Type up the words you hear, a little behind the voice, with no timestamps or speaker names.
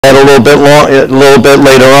that a little bit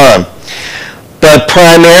later on. But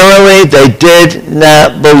primarily, they did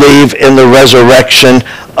not believe in the resurrection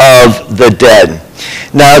of the dead.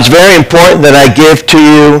 Now, it's very important that I give to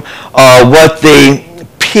you what the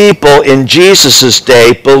people in Jesus'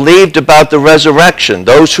 day believed about the resurrection,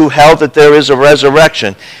 those who held that there is a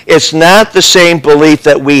resurrection. It's not the same belief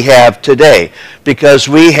that we have today, because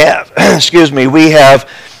we have, we have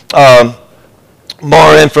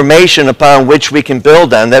more information upon which we can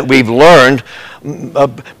build on that we've learned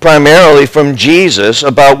primarily from Jesus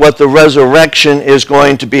about what the resurrection is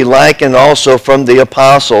going to be like, and also from the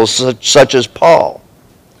apostles such as Paul.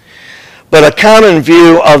 But a common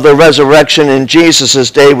view of the resurrection in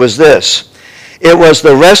Jesus' day was this. It was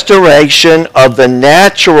the restoration of the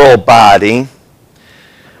natural body,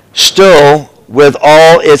 still with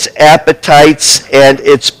all its appetites and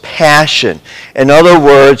its passion. In other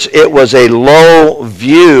words, it was a low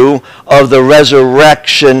view of the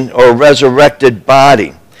resurrection or resurrected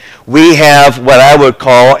body. We have what I would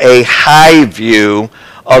call a high view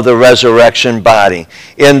of the resurrection body,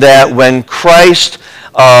 in that when Christ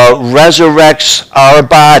resurrects our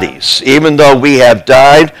bodies, even though we have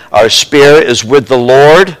died, our spirit is with the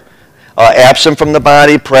Lord, absent from the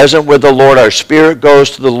body, present with the Lord. Our spirit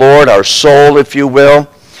goes to the Lord, our soul, if you will.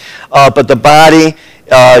 But the body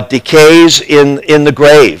decays in the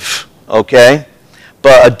grave, okay?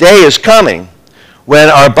 But a day is coming when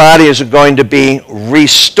our bodies are going to be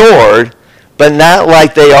restored, but not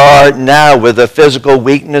like they are now with the physical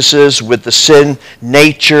weaknesses, with the sin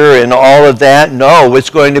nature and all of that. No,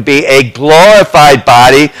 it's going to be a glorified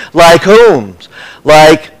body like whom?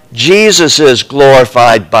 Like Jesus'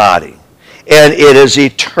 glorified body. And it is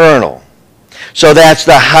eternal. So that's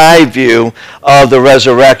the high view of the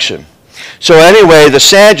resurrection. So anyway, the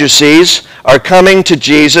Sadducees are coming to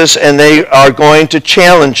Jesus, and they are going to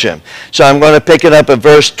challenge him. So I'm going to pick it up at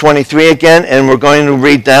verse 23 again, and we're going to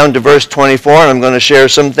read down to verse 24, and I'm going to share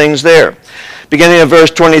some things there. Beginning of verse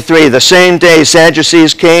 23, the same day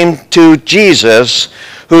Sadducees came to Jesus,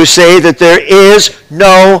 who say that there is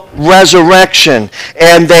no resurrection.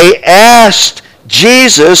 And they asked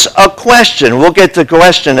Jesus a question. We'll get to the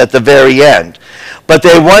question at the very end. But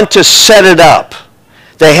they want to set it up.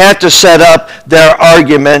 They had to set up their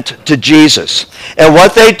argument to Jesus. And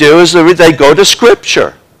what they do is they go to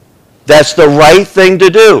Scripture. That's the right thing to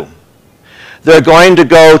do. They're going to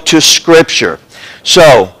go to Scripture.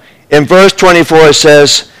 So, in verse 24 it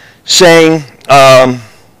says, the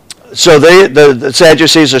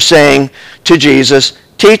Sadducees are saying to Jesus,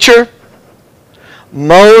 "Teacher,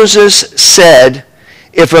 Moses said,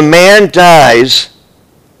 if a man dies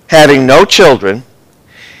having no children,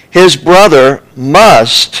 his brother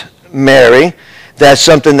must marry," that's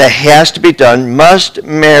something that has to be done, "must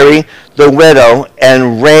marry the widow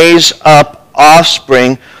and raise up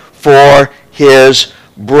offspring for his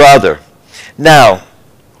brother." Now,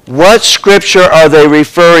 what scripture are they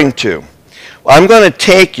referring to? Well, I'm going to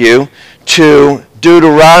take you to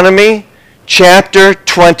Deuteronomy chapter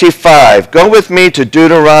 25. Go with me to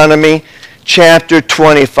Deuteronomy chapter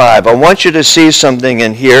 25. I want you to see something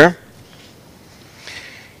in here.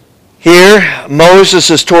 Here, Moses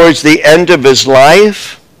is towards the end of his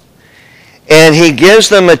life, and he gives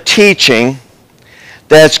them a teaching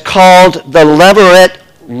that's called the Levirate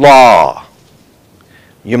Law.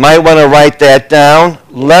 You might want to write that down.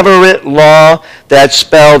 Levirate Law, that's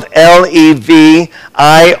spelled Levirate.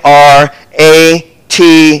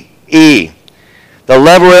 The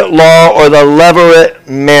Levirate Law, or the Levirate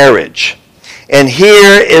marriage. And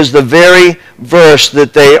here is the very verse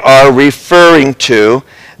that they are referring to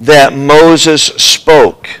that Moses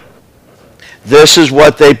spoke. This is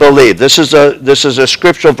what they believe. This is a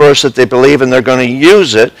scriptural verse that they believe, and they're going to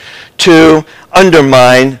use it to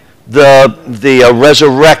undermine the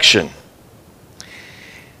resurrection.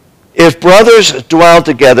 If brothers dwell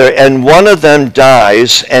together and one of them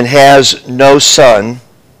dies and has no son,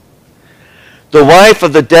 the wife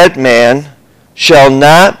of the dead man shall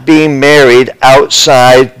not be married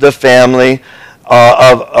outside the family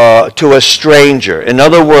to a stranger. In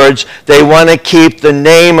other words, they want to keep the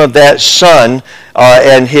name of that son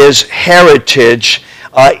and his heritage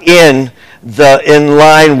in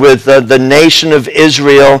line with the nation of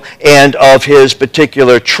Israel and of his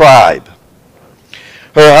particular tribe.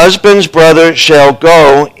 Her husband's brother shall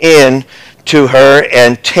go in to her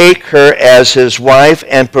and take her as his wife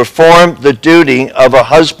and perform the duty of a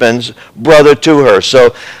husband's brother to her.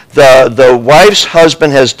 So the wife's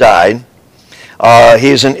husband has died.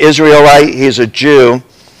 He's an Israelite. He's a Jew.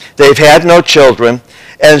 They've had no children.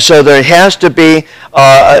 And so there has to be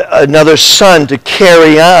another son to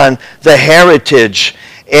carry on the heritage.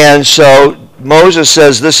 And so Moses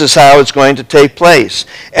says this is how it's going to take place.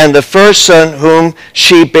 And the first son whom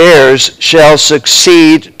she bears shall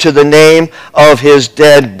succeed to the name of his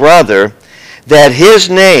dead brother, that his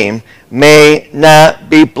name may not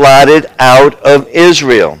be blotted out of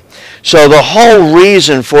Israel. So the whole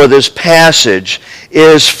reason for this passage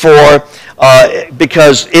is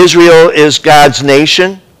because Israel is God's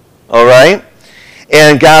nation, all right?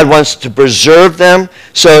 And God wants to preserve them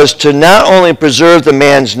so as to not only preserve the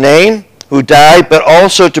man's name who died, but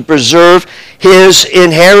also to preserve his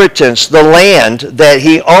inheritance, the land that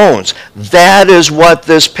he owns. That is what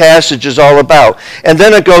this passage is all about. And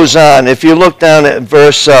then it goes on. If you look down at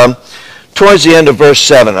towards the end of verse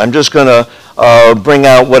 7, I'm just going to bring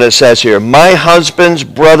out what it says here. My husband's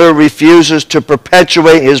brother refuses to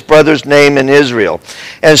perpetuate his brother's name in Israel.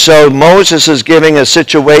 And so Moses is giving a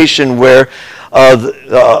situation where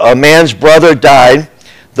a man's brother died.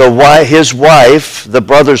 His wife, the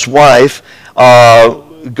brother's wife,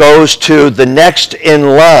 goes to the next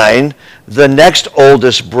in line, the next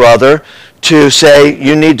oldest brother, to say,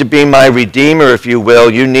 you need to be my redeemer, if you will.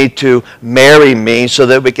 You need to marry me so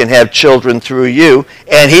that we can have children through you.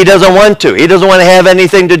 And he doesn't want to. He doesn't want to have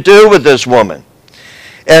anything to do with this woman.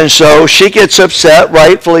 And so she gets upset,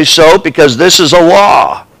 rightfully so, because this is a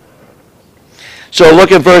law. So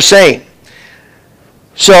look at verse 8.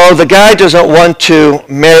 So the guy doesn't want to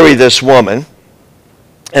marry this woman.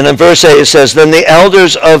 And in verse 8 it says, then the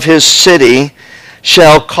elders of his city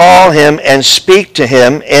shall call him and speak to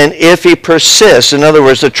him, and if he persists, in other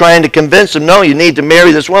words, they're trying to convince him, no, you need to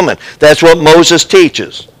marry this woman. That's what Moses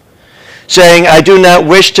teaches. Saying, I do not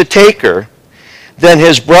wish to take her. Then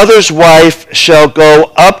his brother's wife shall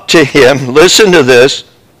go up to him. Listen to this.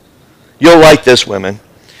 You'll like this, women.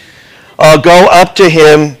 Go up to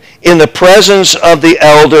him in the presence of the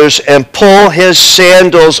elders and pull his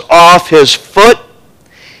sandals off his foot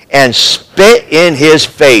and spit in his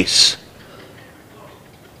face.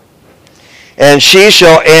 And she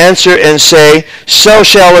shall answer and say, so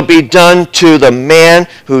shall it be done to the man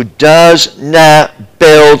who does not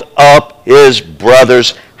build up his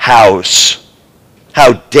brother's house.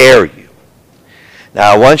 How dare you?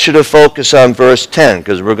 Now I want you to focus on verse 10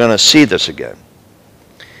 because we're going to see this again.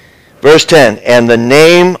 Verse 10, and the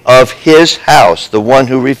name of his house, the one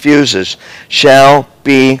who refuses, shall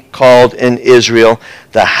be called in Israel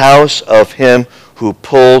the house of him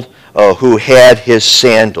who had his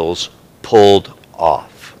sandals pulled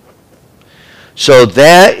off. So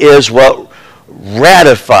that is what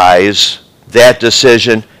ratifies that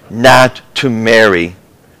decision not to marry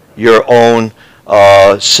your own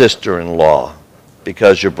sister-in-law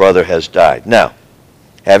because your brother has died. Now,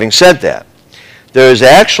 having said that, there is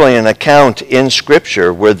actually an account in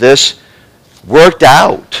Scripture where this worked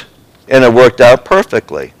out, and it worked out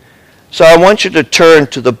perfectly. So I want you to turn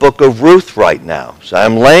to the book of Ruth right now. So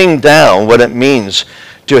I'm laying down what it means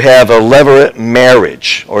to have a levirate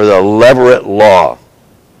marriage, or the levirate law.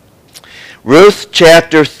 Ruth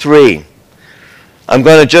chapter 3. I'm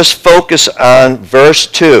going to just focus on verse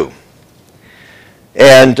 2.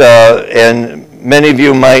 And many of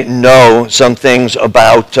you might know some things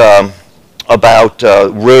about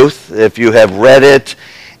Ruth, if you have read it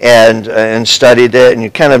and studied it, and you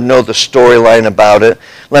kind of know the storyline about it.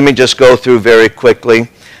 Let me just go through very quickly.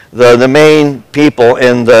 The main people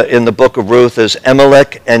in the book of Ruth is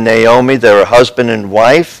Elimelech and Naomi. They're a husband and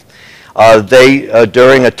wife. They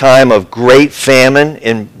during a time of great famine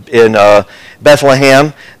in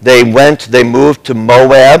Bethlehem, they moved to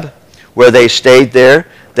Moab, where they stayed there.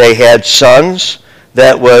 They had sons.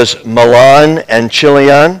 That was Mahlon and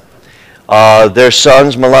Chilion. Their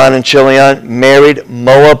sons, Mahlon and Chilion, married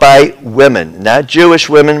Moabite women, not Jewish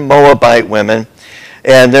women, Moabite women,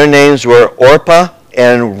 and their names were Orpah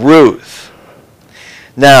and Ruth.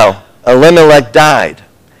 Now, Elimelech died,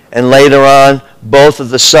 and later on, both of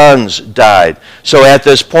the sons died. So at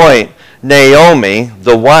this point, Naomi,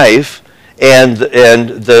 the wife, and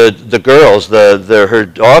the girls, her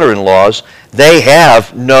daughter-in-laws, they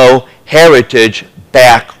have no heritage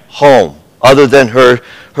back home other than her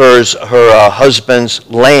husband's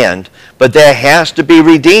land, but that has to be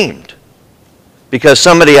redeemed because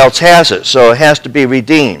somebody else has it, so it has to be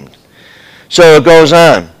redeemed. So it goes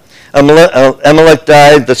on. Elimelech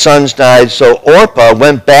died, the sons died, so Orpah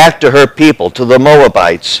went back to her people, to the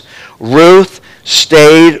Moabites. Ruth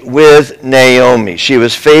stayed with Naomi. She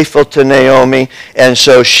was faithful to Naomi, and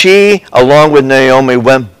so she, along with Naomi,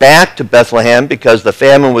 went back to Bethlehem because the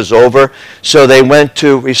famine was over, so they went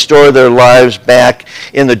to restore their lives back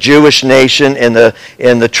in the Jewish nation, in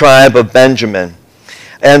the tribe of Benjamin.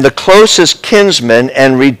 And the closest kinsman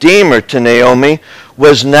and redeemer to Naomi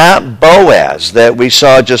was not Boaz that we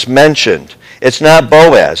saw just mentioned. It's not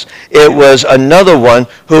Boaz. It was another one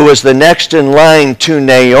who was the next in line to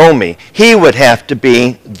Naomi. He would have to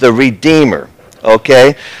be the redeemer.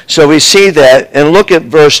 Okay? So we see that, and look at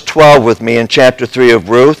verse 12 with me in chapter 3 of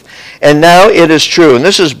Ruth. And now it is true, and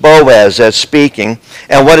this is Boaz that's speaking,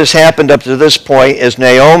 and what has happened up to this point is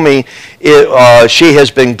Naomi, she has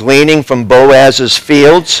been gleaning from Boaz's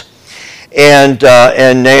fields, and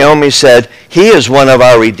Naomi said, he is one of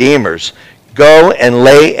our redeemers. Go and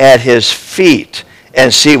lay at his feet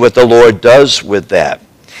and see what the Lord does with that.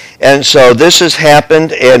 And so this has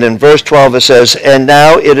happened, and in verse 12 it says, and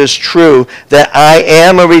now it is true that I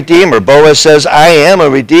am a redeemer. Boaz says, I am a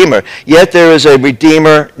redeemer, yet there is a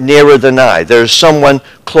redeemer nearer than I. There's someone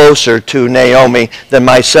closer to Naomi than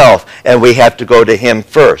myself, and we have to go to him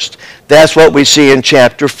first. That's what we see in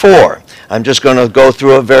chapter 4. I'm just going to go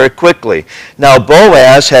through it very quickly. Now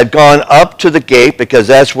Boaz had gone up to the gate, because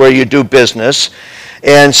that's where you do business,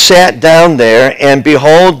 and sat down there, and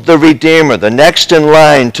behold, the Redeemer, the next in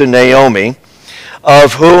line to Naomi,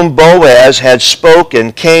 of whom Boaz had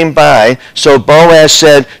spoken, came by. So Boaz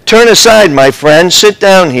said, turn aside, my friend, sit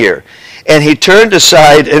down here. And he turned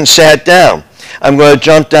aside and sat down. I'm going to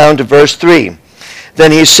jump down to verse 3.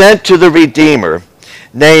 Then he said to the Redeemer,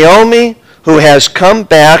 Naomi, who has come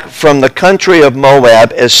back from the country of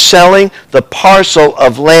Moab, is selling the parcel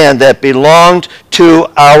of land that belonged to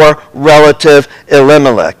our relative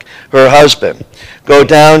Elimelech, her husband. Go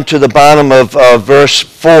down to the bottom of verse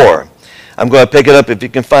 4. I'm going to pick it up if you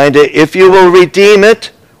can find it. If you will redeem it,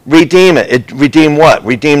 redeem it. Redeem what?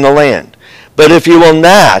 Redeem the land. But if you will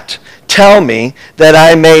not, tell me, that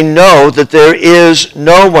I may know that there is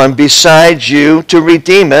no one besides you to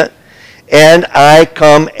redeem it, and I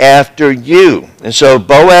come after you. And so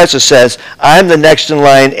Boaz says, I'm the next in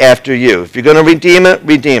line after you. If you're going to redeem it,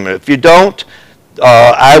 redeem it. If you don't,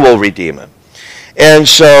 I will redeem it. And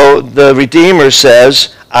so the Redeemer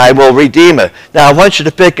says, I will redeem it. Now I want you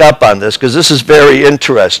to pick up on this, because this is very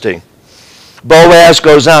interesting. Boaz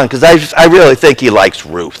goes on, because I really think he likes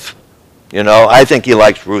Ruth. You know, I think he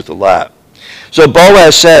likes Ruth a lot. So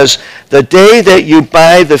Boaz says, the day that you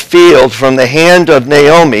buy the field from the hand of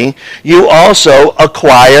Naomi, you also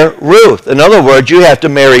acquire Ruth. In other words, you have to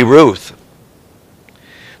marry Ruth,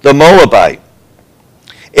 the Moabite.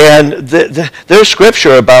 And there's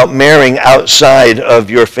scripture about marrying outside of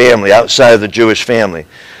your family, outside of the Jewish family.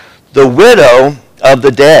 The widow of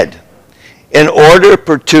the dead, in order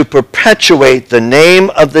to perpetuate the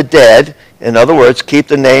name of the dead, in other words, keep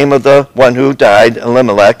the name of the one who died,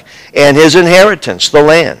 Elimelech, and his inheritance, the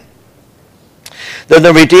land. Then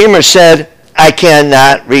the Redeemer said, I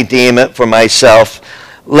cannot redeem it for myself,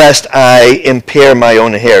 lest I impair my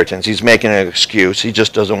own inheritance. He's making an excuse. He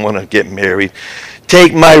just doesn't want to get married.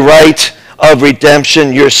 Take my right of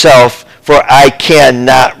redemption yourself, for I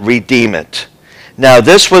cannot redeem it. Now,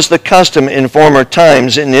 this was the custom in former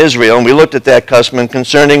times in Israel, and we looked at that custom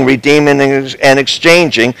concerning redeeming and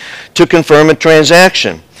exchanging to confirm a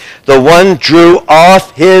transaction. The one drew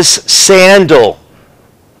off his sandal.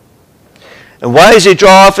 And why does he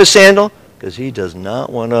draw off his sandal? Because he does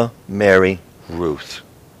not want to marry Ruth.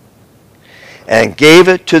 And gave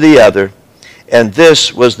it to the other, and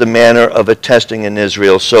this was the manner of attesting in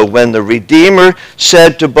Israel. So when the Redeemer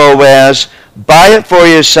said to Boaz, buy it for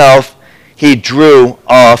yourself, he drew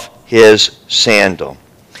off his sandal.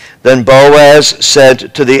 Then Boaz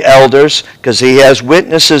said to the elders, because he has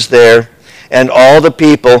witnesses there, and all the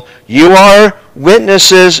people, you are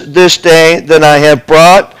witnesses this day that I have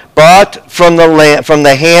bought from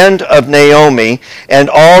the hand of Naomi, and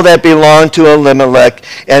all that belonged to Elimelech,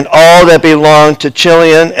 and all that belonged to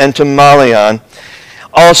Chilion and to Malion.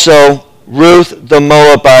 Also Ruth the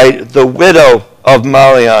Moabite, the widow of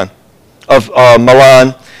Mahlon,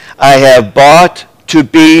 I have bought to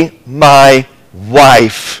be my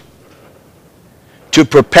wife, to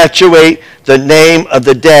perpetuate the name of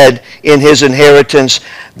the dead in his inheritance,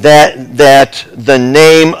 that the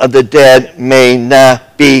name of the dead may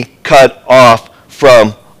not be cut off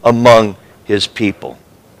from among his people.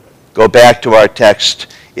 Go back to our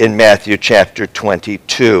text in Matthew chapter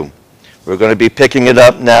 22. We're going to be picking it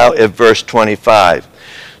up now at verse 25.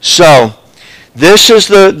 So, that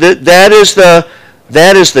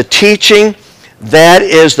is the teaching, that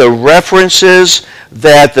is the references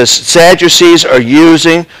that the Sadducees are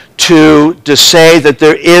using to say that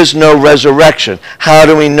there is no resurrection. How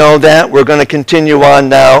do we know that? We're going to continue on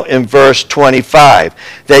now in verse 25.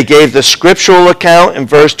 They gave the scriptural account in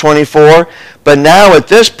verse 24, but now at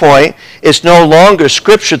this point, it's no longer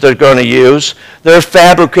scripture they're going to use. They're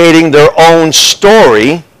fabricating their own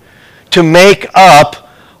story to make up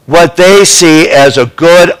what they see as a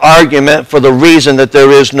good argument for the reason that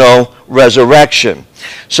there is no resurrection.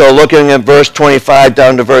 So looking at verse 25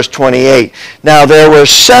 down to verse 28. Now there were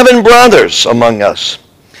 7 brothers among us.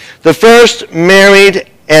 The first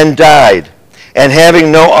married and died, and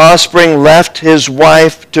having no offspring left his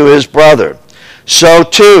wife to his brother. So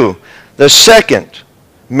too the second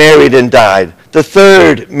married and died. The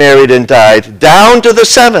third married and died, down to the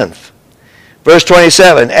 7th. Verse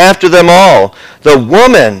 27, after them all, the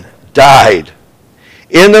woman died.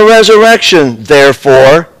 In the resurrection,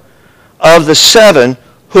 therefore, of the 7,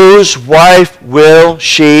 whose wife will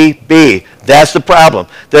she be? That's the problem.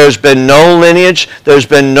 There's been no lineage. There's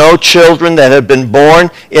been no children that have been born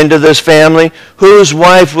into this family. Whose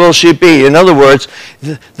wife will she be? In other words,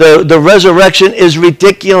 the resurrection is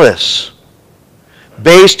ridiculous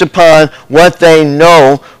based upon what they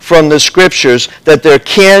know from the Scriptures, that there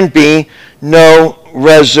can be no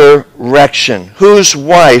resurrection. Whose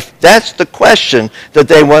wife? That's the question that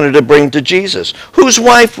they wanted to bring to Jesus. Whose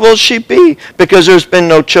wife will she be? Because there's been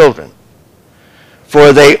no children.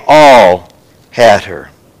 For they all had her.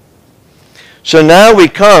 So now we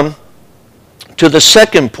come to the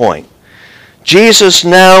second point. Jesus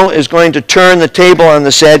now is going to turn the table on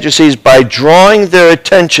the Sadducees by drawing their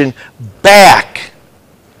attention back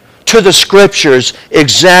to the Scriptures,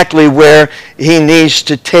 exactly where he needs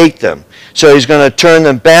to take them. So he's going to turn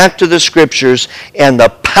them back to the Scriptures and the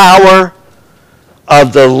power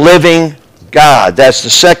of the living God. That's the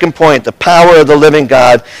second point, the power of the living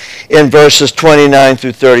God, in verses 29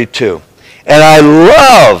 through 32. And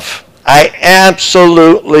I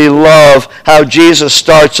absolutely love how Jesus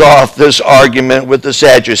starts off this argument with the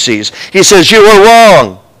Sadducees. He says, you were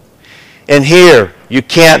wrong. And here, you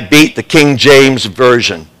can't beat the King James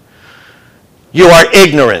Version. You are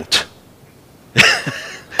ignorant.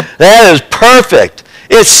 That is perfect.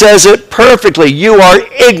 It says it perfectly. You are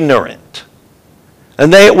ignorant.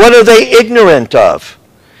 And what are they ignorant of?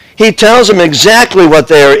 He tells them exactly what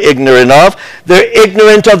they are ignorant of. They're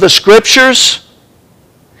ignorant of the Scriptures,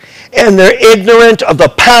 and they're ignorant of the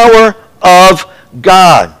power of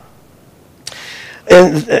God.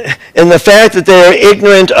 And the fact that they are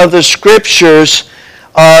ignorant of the Scriptures,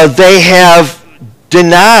 they have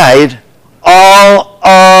denied all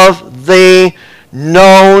of the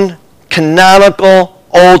known canonical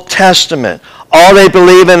Old Testament. All they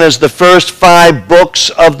believe in is the first 5 books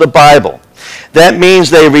of the Bible. That means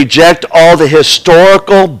they reject all the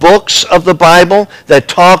historical books of the Bible that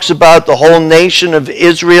talks about the whole nation of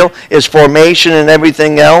Israel, its formation and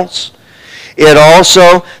everything else. It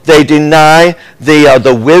also, they deny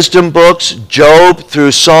the wisdom books, Job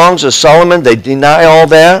through Songs of Solomon. They deny all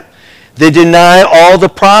that. They deny all the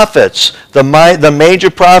prophets, the major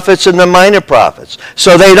prophets and the minor prophets.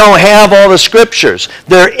 So they don't have all the Scriptures.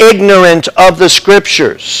 They're ignorant of the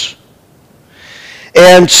Scriptures.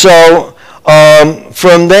 And so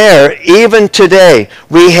from there, even today,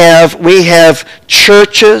 we have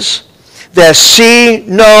churches that see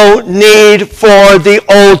no need for the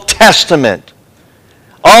Old Testament.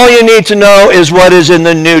 All you need to know is what is in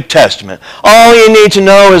the New Testament. All you need to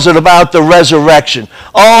know is about the resurrection.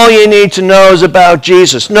 All you need to know is about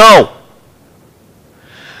Jesus. No.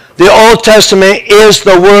 The Old Testament is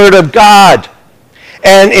the Word of God.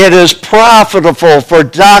 And it is profitable for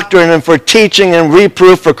doctrine and for teaching and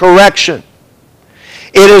reproof, for correction.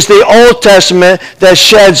 It is the Old Testament that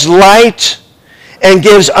sheds light and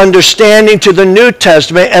gives understanding to the New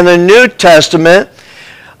Testament. And the New Testament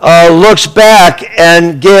looks back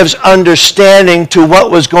and gives understanding to what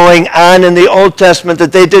was going on in the Old Testament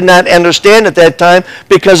that they did not understand at that time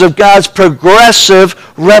because of God's progressive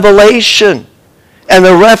revelation. And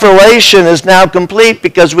the revelation is now complete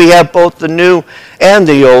because we have both the New and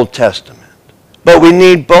the Old Testament. But we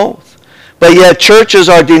need both. But yet churches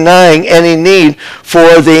are denying any need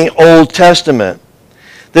for the Old Testament.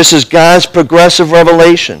 This is God's progressive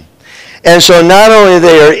revelation. And so not only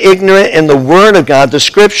they are ignorant in the Word of God, the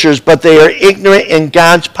Scriptures, but they are ignorant in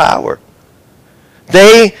God's power.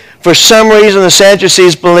 They, for some reason, the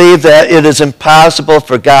Sadducees believe that it is impossible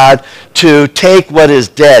for God to take what is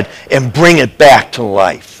dead and bring it back to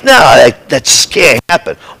life. No, that can't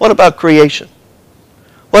happen. What about creation?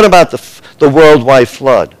 What about the worldwide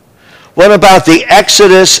flood? What about the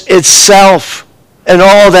Exodus itself? And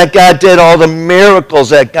all that God did, all the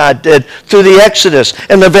miracles that God did through the Exodus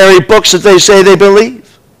and the very books that they say they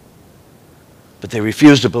believe. But they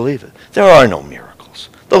refuse to believe it. There are no miracles.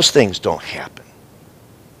 Those things don't happen.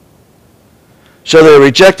 So they're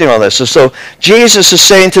rejecting all this. So Jesus is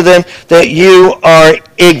saying to them that you are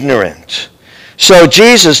ignorant. So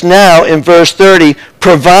Jesus now in verse 30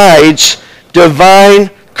 provides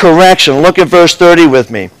divine correction. Look at verse 30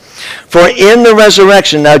 with me. For in the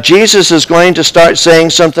resurrection, now Jesus is going to start saying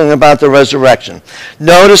something about the resurrection.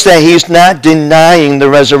 Notice that he's not denying the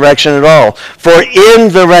resurrection at all. For in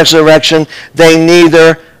the resurrection, they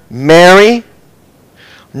neither marry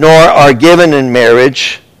nor are given in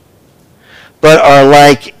marriage, but are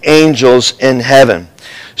like angels in heaven.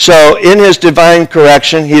 So in his divine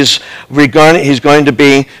correction, he's going to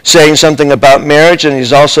be saying something about marriage, and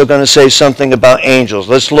he's also going to say something about angels.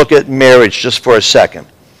 Let's look at marriage just for a second.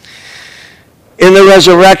 In the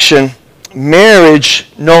resurrection, marriage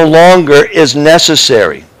no longer is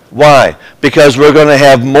necessary. Why? Because we're going to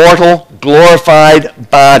have mortal, glorified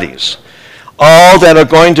bodies. All that are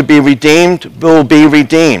going to be redeemed will be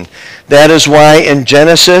redeemed. That is why in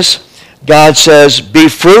Genesis, God says, be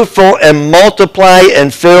fruitful and multiply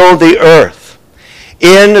and fill the earth.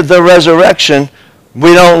 In the resurrection,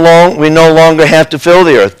 we no longer have to fill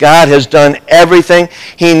the earth. God has done everything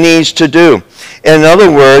he needs to do. In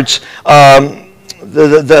other words,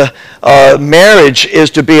 marriage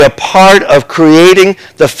is to be a part of creating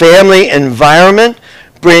the family environment,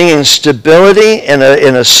 bringing stability in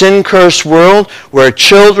a sin-cursed world where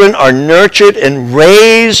children are nurtured and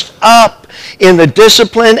raised up in the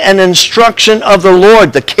discipline and instruction of the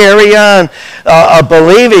Lord, to carry on a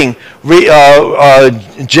believing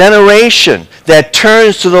generation that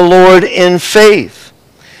turns to the Lord in faith.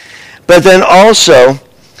 But then also,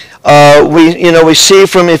 we see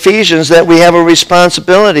from Ephesians that we have a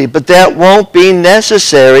responsibility, but that won't be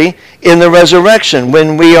necessary in the resurrection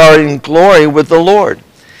when we are in glory with the Lord.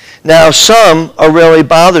 Now, some are really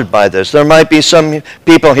bothered by this. There might be some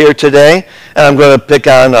people here today, and I'm going to pick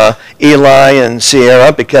on Eli and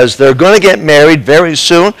Sierra because they're going to get married very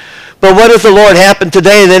soon. But what if the Lord happened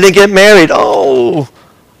today and they didn't get married? Oh,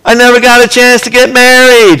 I never got a chance to get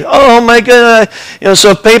married. Oh, my goodness.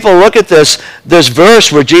 So people look at this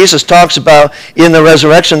verse where Jesus talks about in the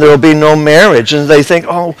resurrection there will be no marriage, and they think,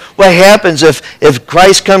 oh, what happens if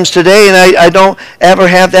Christ comes today and I don't ever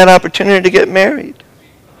have that opportunity to get married?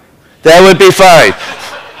 That would be fine.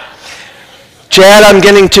 Chad, I'm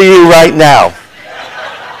getting to you right now.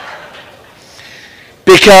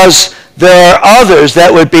 Because there are others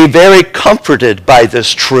that would be very comforted by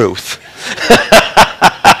this truth.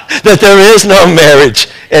 That there is no marriage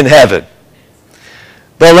in heaven.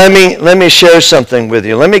 But let me share something with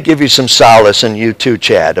you. Let me give you some solace, and you too,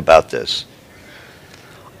 Chad, about this.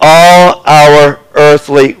 All our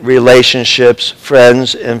earthly relationships,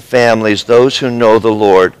 friends and families, those who know the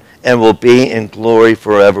Lord, and will be in glory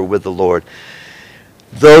forever with the Lord,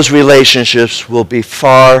 those relationships will be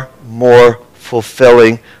far more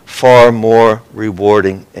fulfilling, far more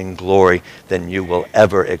rewarding in glory than you will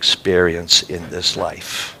ever experience in this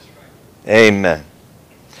life. Amen.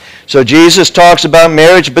 So Jesus talks about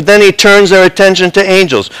marriage, but then he turns their attention to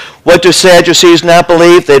angels. What do Sadducees not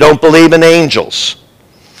believe? They don't believe in angels.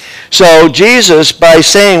 So Jesus, by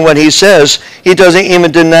saying what he says, he doesn't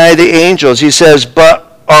even deny the angels. He says, but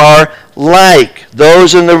are like.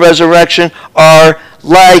 Those in the resurrection are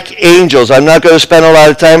like angels. I'm not going to spend a lot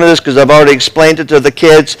of time on this because I've already explained it to the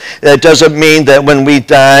kids. That doesn't mean that when we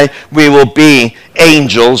die, we will be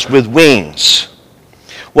angels with wings.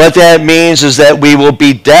 What that means is that we will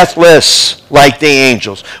be deathless like the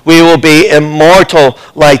angels. We will be immortal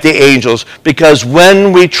like the angels. Because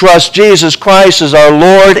when we trust Jesus Christ as our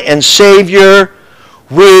Lord and Savior,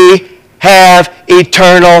 we have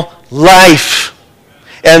eternal life.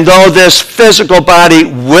 And though this physical body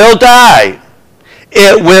will die,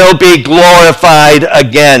 it will be glorified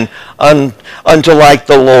again unto like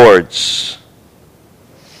the Lord's.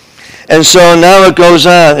 And so now it goes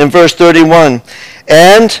on in verse 31.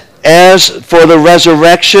 And as for the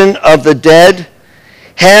resurrection of the dead,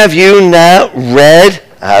 have you not read,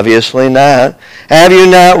 obviously not, have you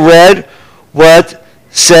not read what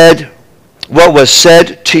was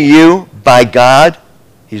said to you by God?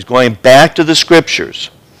 He's going back to the Scriptures.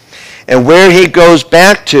 And where he goes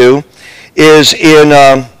back to is in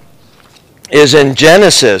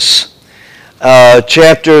Genesis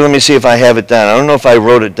chapter, let me see if I have it down. I don't know if I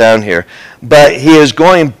wrote it down here. But he is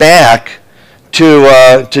going back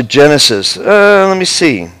to Genesis. Let me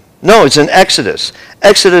see. No, it's in Exodus.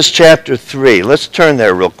 Exodus chapter 3. Let's turn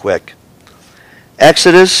there real quick.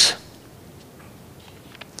 Exodus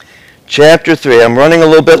chapter 3. I'm running a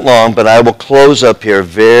little bit long, but I will close up here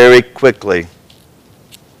very quickly.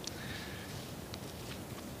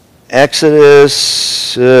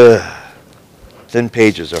 Exodus, thin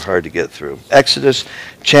pages are hard to get through. Exodus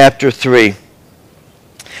chapter 3.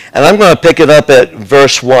 And I'm going to pick it up at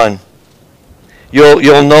verse 1.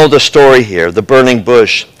 You'll know the story here, the burning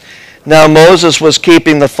bush. Now Moses was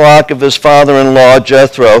keeping the flock of his father-in-law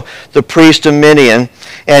Jethro, the priest of Midian,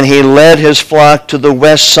 and he led his flock to the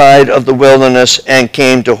west side of the wilderness and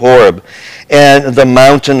came to Horeb, and the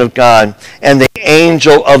mountain of God. And the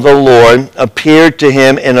angel of the Lord appeared to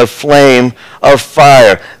him in a flame of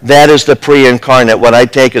fire. That is the pre-incarnate. What I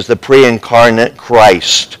take is the pre-incarnate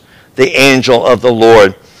Christ. The angel of the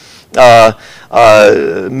Lord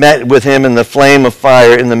met with him in the flame of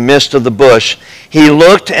fire in the midst of the bush. He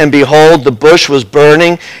looked, and behold, the bush was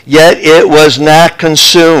burning, yet it was not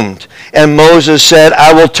consumed. And Moses said,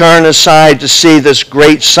 I will turn aside to see this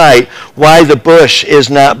great sight, why the bush is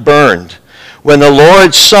not burned. When the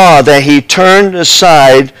Lord saw that he turned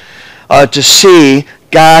aside to see,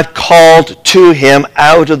 God called to him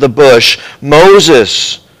out of the bush,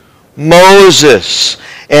 Moses, Moses.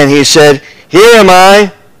 And he said, Here am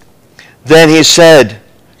I. Then he said,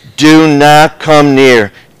 Do not come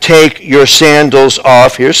near. Take your sandals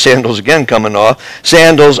off. Here's sandals again coming off.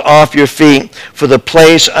 Sandals off your feet, for the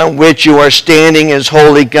place on which you are standing is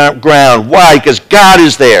holy ground. Why? Because God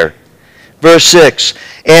is there. Verse 6,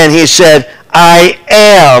 and he said, I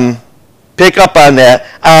am, pick up on that,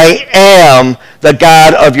 I am the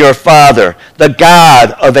God of your father, the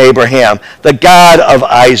God of Abraham, the God of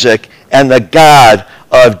Isaac, and the God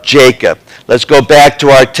of Jacob. Let's go back to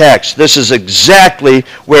our text. This is exactly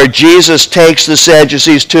where Jesus takes the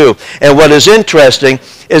Sadducees to. And what is interesting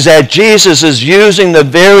is that Jesus is using the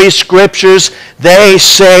very scriptures they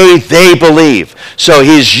say they believe. So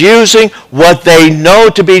he's using what they know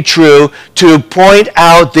to be true to point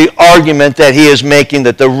out the argument that he is making,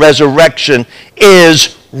 that the resurrection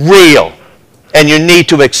is real. And you need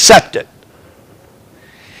to accept it.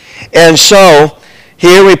 And so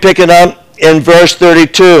here we pick it up in verse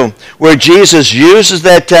 32, where Jesus uses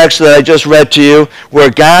that text that I just read to you, where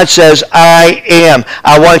God says, I am.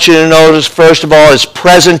 I want you to notice, first of all, it's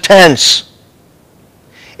present tense.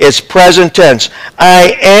 It's present tense.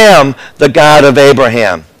 I am the God of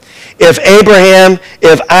Abraham. If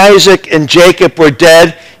Isaac and Jacob were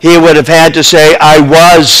dead, he would have had to say, I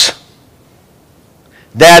was.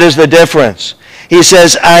 That is the difference. He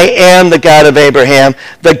says, I am the God of Abraham,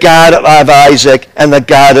 the God of Isaac, and the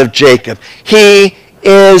God of Jacob. He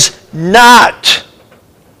is not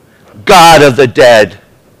God of the dead,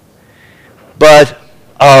 but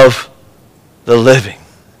of the living.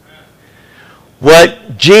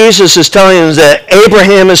 What Jesus is telling them is that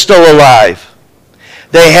Abraham is still alive.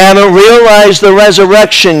 They haven't realized the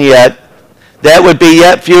resurrection yet. That would be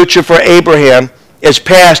yet future for Abraham. It's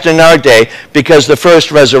past in our day because the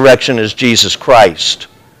first resurrection is Jesus Christ.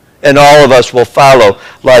 And all of us will follow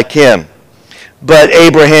like him. But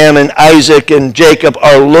Abraham and Isaac and Jacob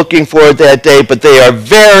are looking for that day, but they are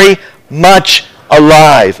very much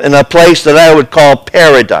alive in a place that I would call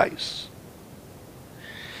paradise.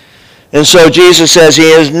 And so Jesus says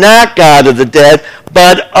he is not God of the dead,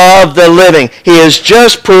 but of the living. He is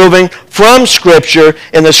just proving from Scripture,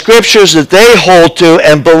 in the Scriptures that they hold to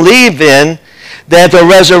and believe in, that the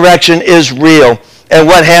resurrection is real. And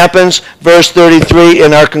what happens? Verse 33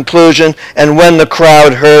 in our conclusion, and when the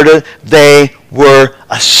crowd heard it, they were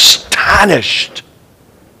astonished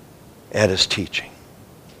at his teaching.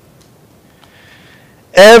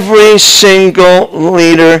 Every single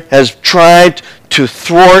leader has tried to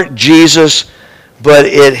thwart Jesus, but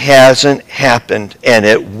it hasn't happened, and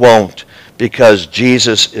it won't, because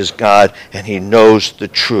Jesus is God, and he knows the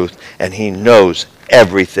truth, and he knows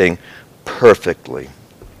everything perfectly.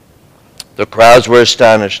 The crowds were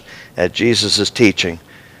astonished at Jesus' teaching.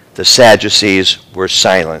 The Sadducees were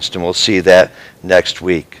silenced, and we'll see that next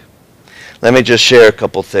week. Let me just share a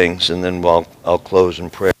couple things, and then I'll close in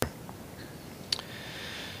prayer.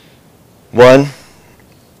 One,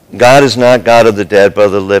 God is not God of the dead, but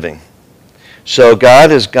of the living. So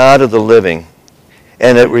God is God of the living,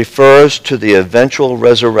 and it refers to the eventual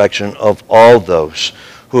resurrection of all those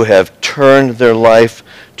who have turned their life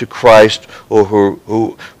to Christ, or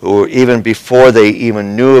who even before they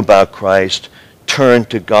even knew about Christ, turned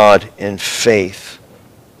to God in faith.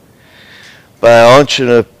 But I want you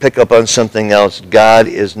to pick up on something else. God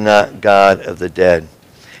is not God of the dead.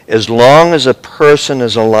 As long as a person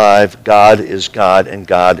is alive, God is God, and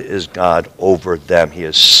God is God over them. He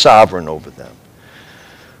is sovereign over them.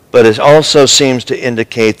 But it also seems to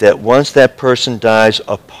indicate that once that person dies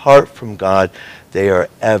apart from God, they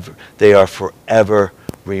are forever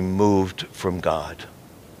removed from God.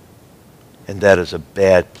 And that is a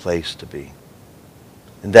bad place to be.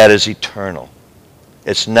 And that is eternal.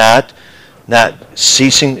 It's not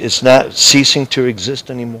ceasing to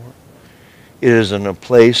exist anymore. It is in a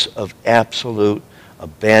place of absolute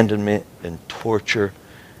abandonment and torture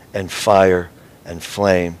and fire and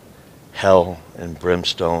flame hell and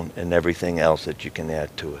brimstone and everything else that you can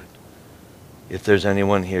add to it. If there's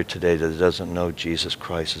anyone here today that doesn't know Jesus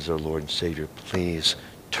Christ as their Lord and Savior, please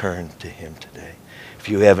turn to him today. If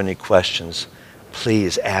you have any questions,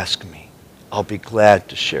 please ask me. I'll be glad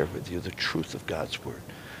to share with you the truth of God's word,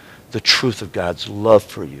 the truth of God's love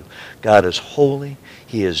for you. God is holy,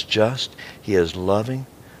 he is just, he is loving,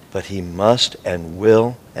 but he must and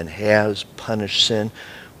will and has punished sin.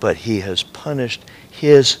 But he has punished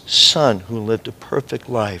his Son who lived a perfect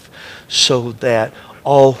life so that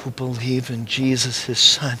all who believe in Jesus, his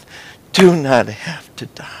Son, do not have to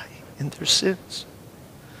die in their sins,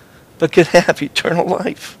 but can have eternal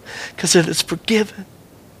life because it is forgiven.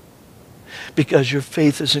 Because your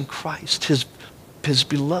faith is in Christ, his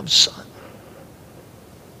beloved Son.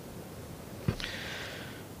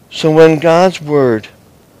 So when God's word,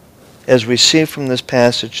 as we see from this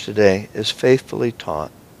passage today, is faithfully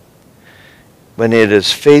taught, when it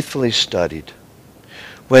is faithfully studied,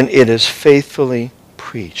 when it is faithfully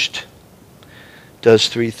preached, does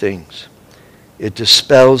three things. It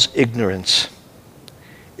dispels ignorance.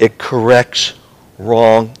 It corrects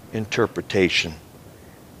wrong interpretation.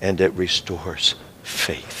 And it restores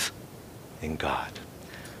faith in God.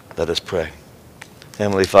 Let us pray.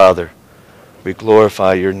 Heavenly Father, we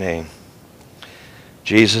glorify your name.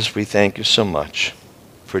 Jesus, we thank you so much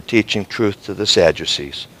for teaching truth to the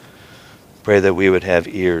Sadducees. Pray that we would have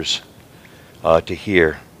ears to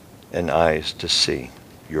hear and eyes to see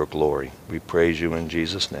your glory. We praise you in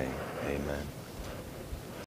Jesus' name. Amen.